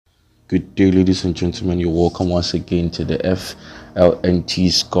Good day, ladies and gentlemen. You're welcome once again to the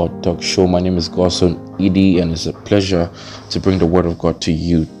FLNT God Talk Show. My name is Godson Edie, and it's a pleasure to bring the Word of God to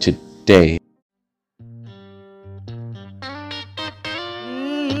you today.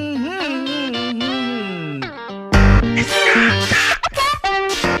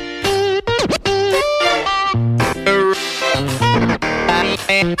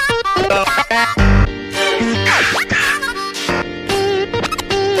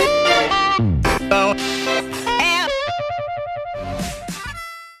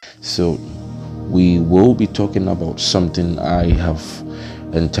 So we will be talking about something I have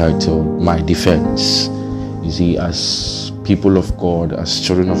entitled My Defense. You see, as people of God, as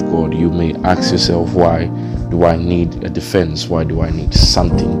children of God, you may ask yourself, why do I need a defense? Why do I need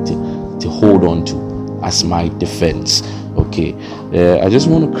something to hold on to as my defense? Okay, I just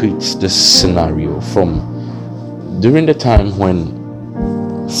want to create this scenario from during the time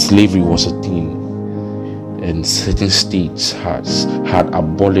when slavery was a thing, and certain states had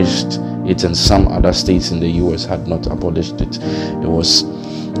abolished it, and some other states in the US had not abolished it. It was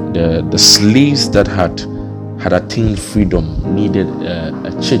the slaves that had attained freedom needed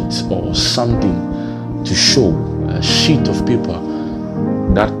a chit or something to show, a sheet of paper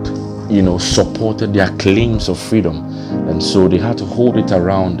that supported their claims of freedom, and so they had to hold it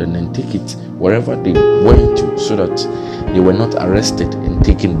around and then take it wherever they went to, so that they were not arrested and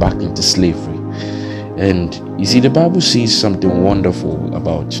taken back into slavery. And you see, the Bible says something wonderful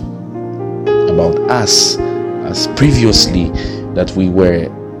about us, as previously that we were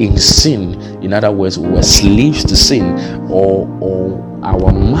in sin. In other words, we were slaves to sin, or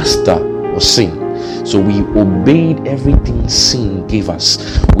our master was sin. So we obeyed everything sin gave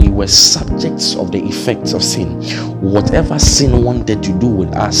us. We were subjects of the effects of sin. Whatever sin wanted to do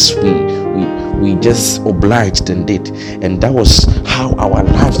with us, we just obliged and did. And that was how our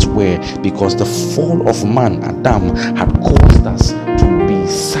lives were, because the fall of man, Adam, had caused us to be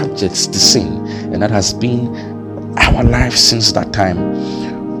subjects to sin. And that has been our life since that time.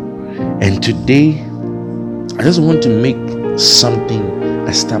 And today, I just want to make something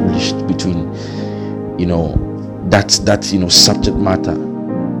established between that subject matter.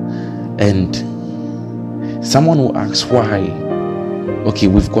 And someone will ask, why? Okay,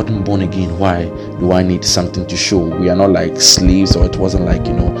 we've gotten born again. Why do I need something to show? We are not like slaves, or it wasn't like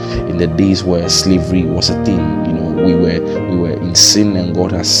in the days where slavery was a thing. We were in sin, and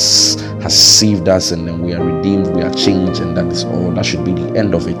God has saved us, and then we are redeemed, we are changed, and that is all. That should be the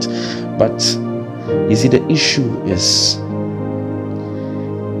end of it. But you see, the issue is,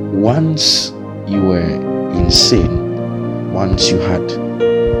 once you were in sin, once you had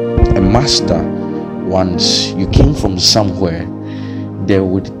a master, once you came from somewhere, there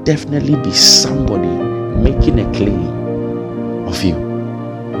would definitely be somebody making a claim of you.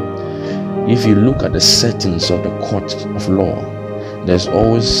 If you look at the settings of the court of law, there's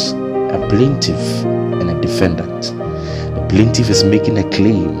always a plaintiff and a defendant. The plaintiff is making a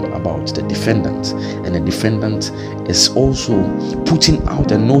claim about the defendant, and the defendant is also putting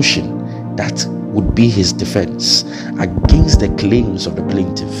out a notion that would be his defense against the claims of the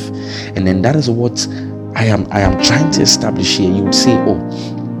plaintiff. And then that is what I am trying to establish here. You would say,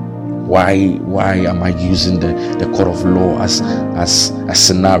 why am I using the court of law as a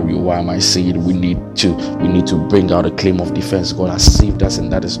scenario? Why am I saying we need to bring out a claim of defense? God has saved us,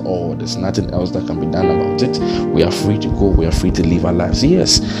 and that is all. There's nothing else that can be done about it. We are free to go. We are free to live our lives.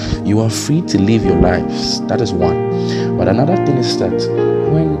 Yes, you are free to live your lives. That is one. But another thing is that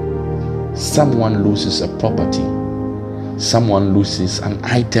when someone loses a property, someone loses an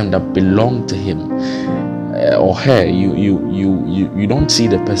item that belonged to him or her, you don't see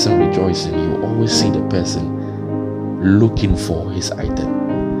the person rejoicing. You always see the person looking for his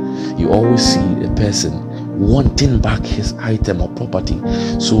item. You always see the person wanting back his item or property.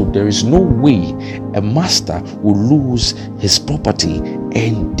 So there is no way a master will lose his property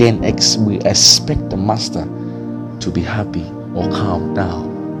and then we expect the master to be happy or calm down.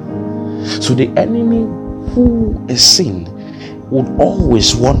 So the enemy, who is sin, would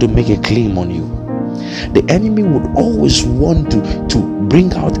always want to make a claim on you. The enemy would always want to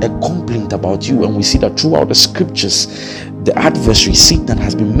bring out a complaint about you. And we see that throughout the scriptures, the adversary, Satan,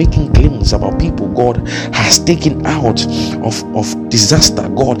 has been making claims about people God has taken out of disaster.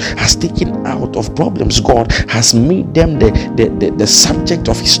 God has taken out of problems. God has made them the subject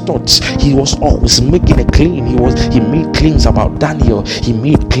of his thoughts. He was always making a claim. He made claims about Daniel. He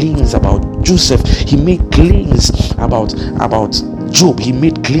made claims about Joseph. He made claims about Job. He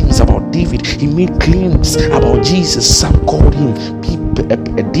made claims about David. He made claims about Jesus. Some called him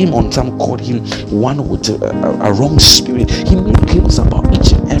a demon. Some called him one with a wrong spirit. He made claims about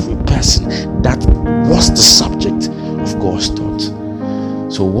each and every person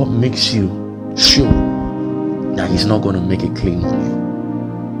So what makes you sure that he's not going to make a claim on you?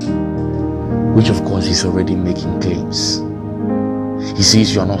 Which of course he's already making claims. He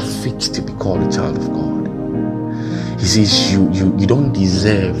says you are not fit to be called a child of God. He says you don't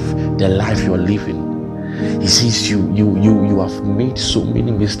deserve the life you are living. He says you have made so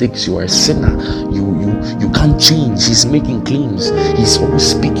many mistakes. You are a sinner. You can't change. He's making claims. He's always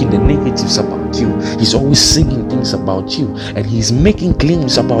speaking the negatives about you. He's always saying things about you, and he's making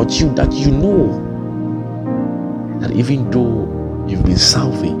claims about you that you know that even though you've been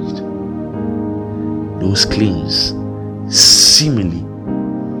salvaged, those claims seemingly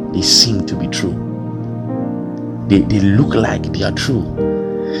they seem to be true. They look like they are true,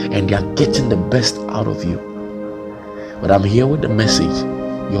 and they are getting the best out of you. But I'm here with the message: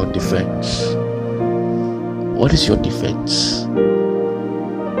 your defense. What is your defense?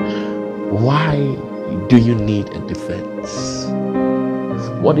 Why do you need a defense?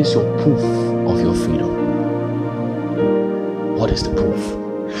 What is your proof of your freedom? What is the proof?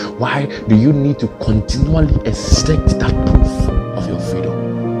 Why do you need to continually exert that proof of your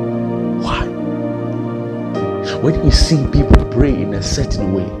freedom? Why? When you see people pray in a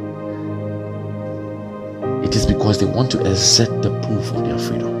certain way, it is because they want to exert the proof of their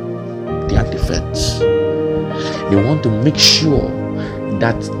freedom, their defense. They want to make sure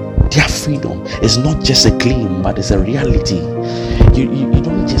that their freedom is not just a claim, but it's a reality. You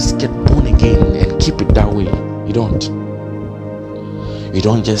don't just get born again and keep it that way. You don't. You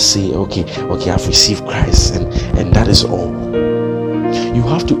don't just say, okay, I've received Christ and that is all. You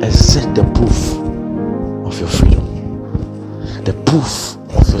have to exert the proof of your freedom, the proof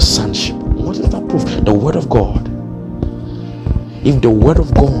of your sonship. What is that proof? The word of God. If the word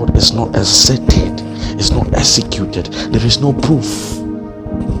of God is not exerted, is not executed, there is no proof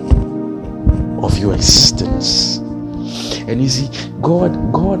of your existence. And you see, God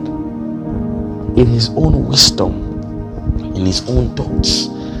in his own wisdom, in his own thoughts,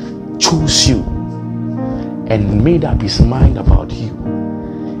 chose you and made up his mind about you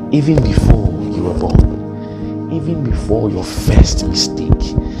even before you were born, even before your first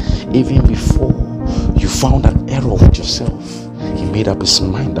mistake, even before you found an error with yourself. He made up his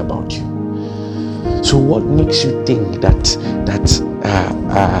mind about you. So what makes you think that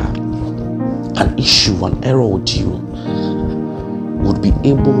an issue, an error with you would be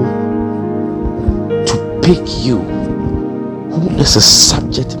able to pick you, who is a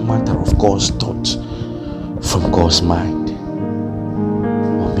subject matter of God's thought, from God's mind?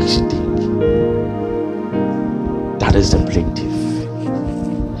 What makes you think? That is the plaintiff.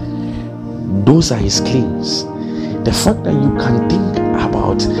 Those are his claims. The fact that you can think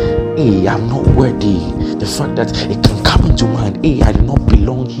about, hey, I'm not worthy, the fact that it can come into mind, hey, I do not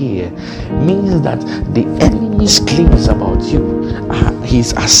belong here, means that the enemy's claims about you,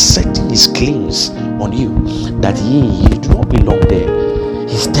 he's asserting his claims on you, that you do not belong there.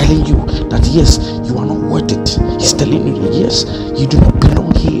 He's telling you that yes, you are not worth it. He's telling you yes, you do not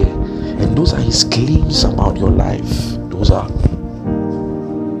belong here. And those are his claims about your life. Those are.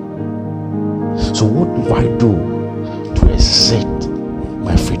 So what do I do to exert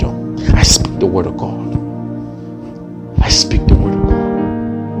my freedom? I speak the word of God. I speak the word of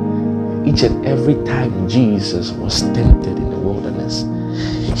God. Each and every time Jesus was tempted in the wilderness,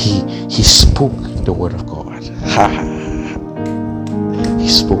 he spoke the word of God. He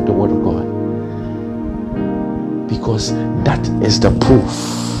spoke the word of God, because that is the proof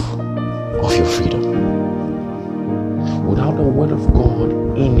of your freedom. Without the word of God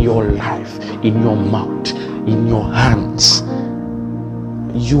in your life, in your mouth, in your hands,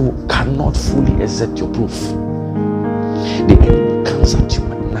 you cannot fully exert your proof. The enemy comes at you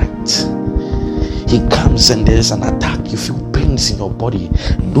at night. He comes and there's an attack. You feel pains in your body.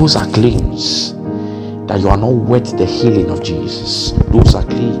 Those are claims that you are not worth the healing of Jesus. Those are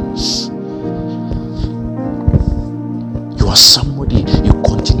claims. You are somebody, you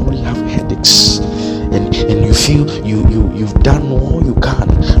continually have headaches, and you feel you've done all you can.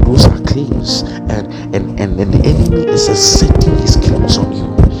 Those are claims, and the enemy is asserting his claims on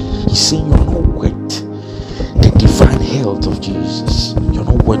you. He's saying you are not worth the divine health of Jesus. You're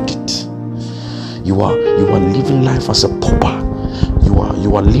not worth it. You are living life as a pauper.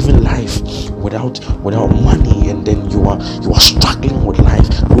 You are living life without money, and then you are struggling with life.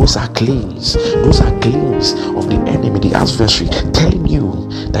 Those are claims. Those are claims of the enemy, the adversary, telling you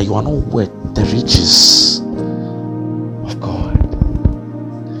that you are not worth the riches of God.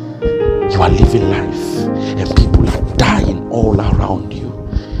 You are living life, and people are dying all around you,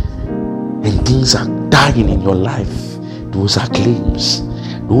 and things are dying in your life. Those are claims.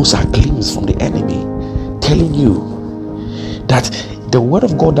 Those are claims from the enemy, telling you that The word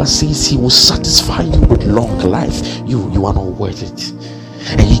of God that says he will satisfy you with long life, you are not worth it.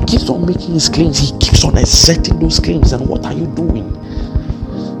 And he keeps on making his claims. He keeps on asserting those claims. And what are you doing?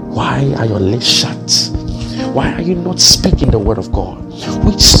 Why are your lips shut? Why are you not speaking the word of God,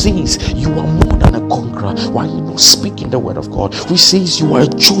 which says you are more than a conqueror? Why are you not speaking the word of God, which says you are a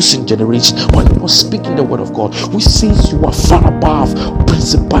chosen generation? Why are you not speaking the word of God, which says you are far above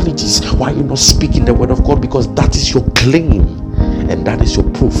principalities? Why are you not speaking the word of God? Because that is your claim and that is your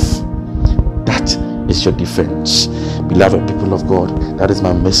proof. That is your defense. Beloved people of God, that is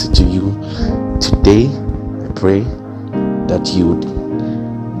my message to you today. I pray that you would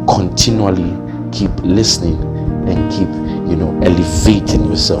continually keep listening and keep elevating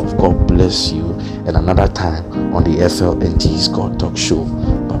yourself. God bless you. And another time on the FLNT's God Talk Show.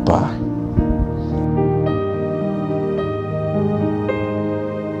 Bye bye.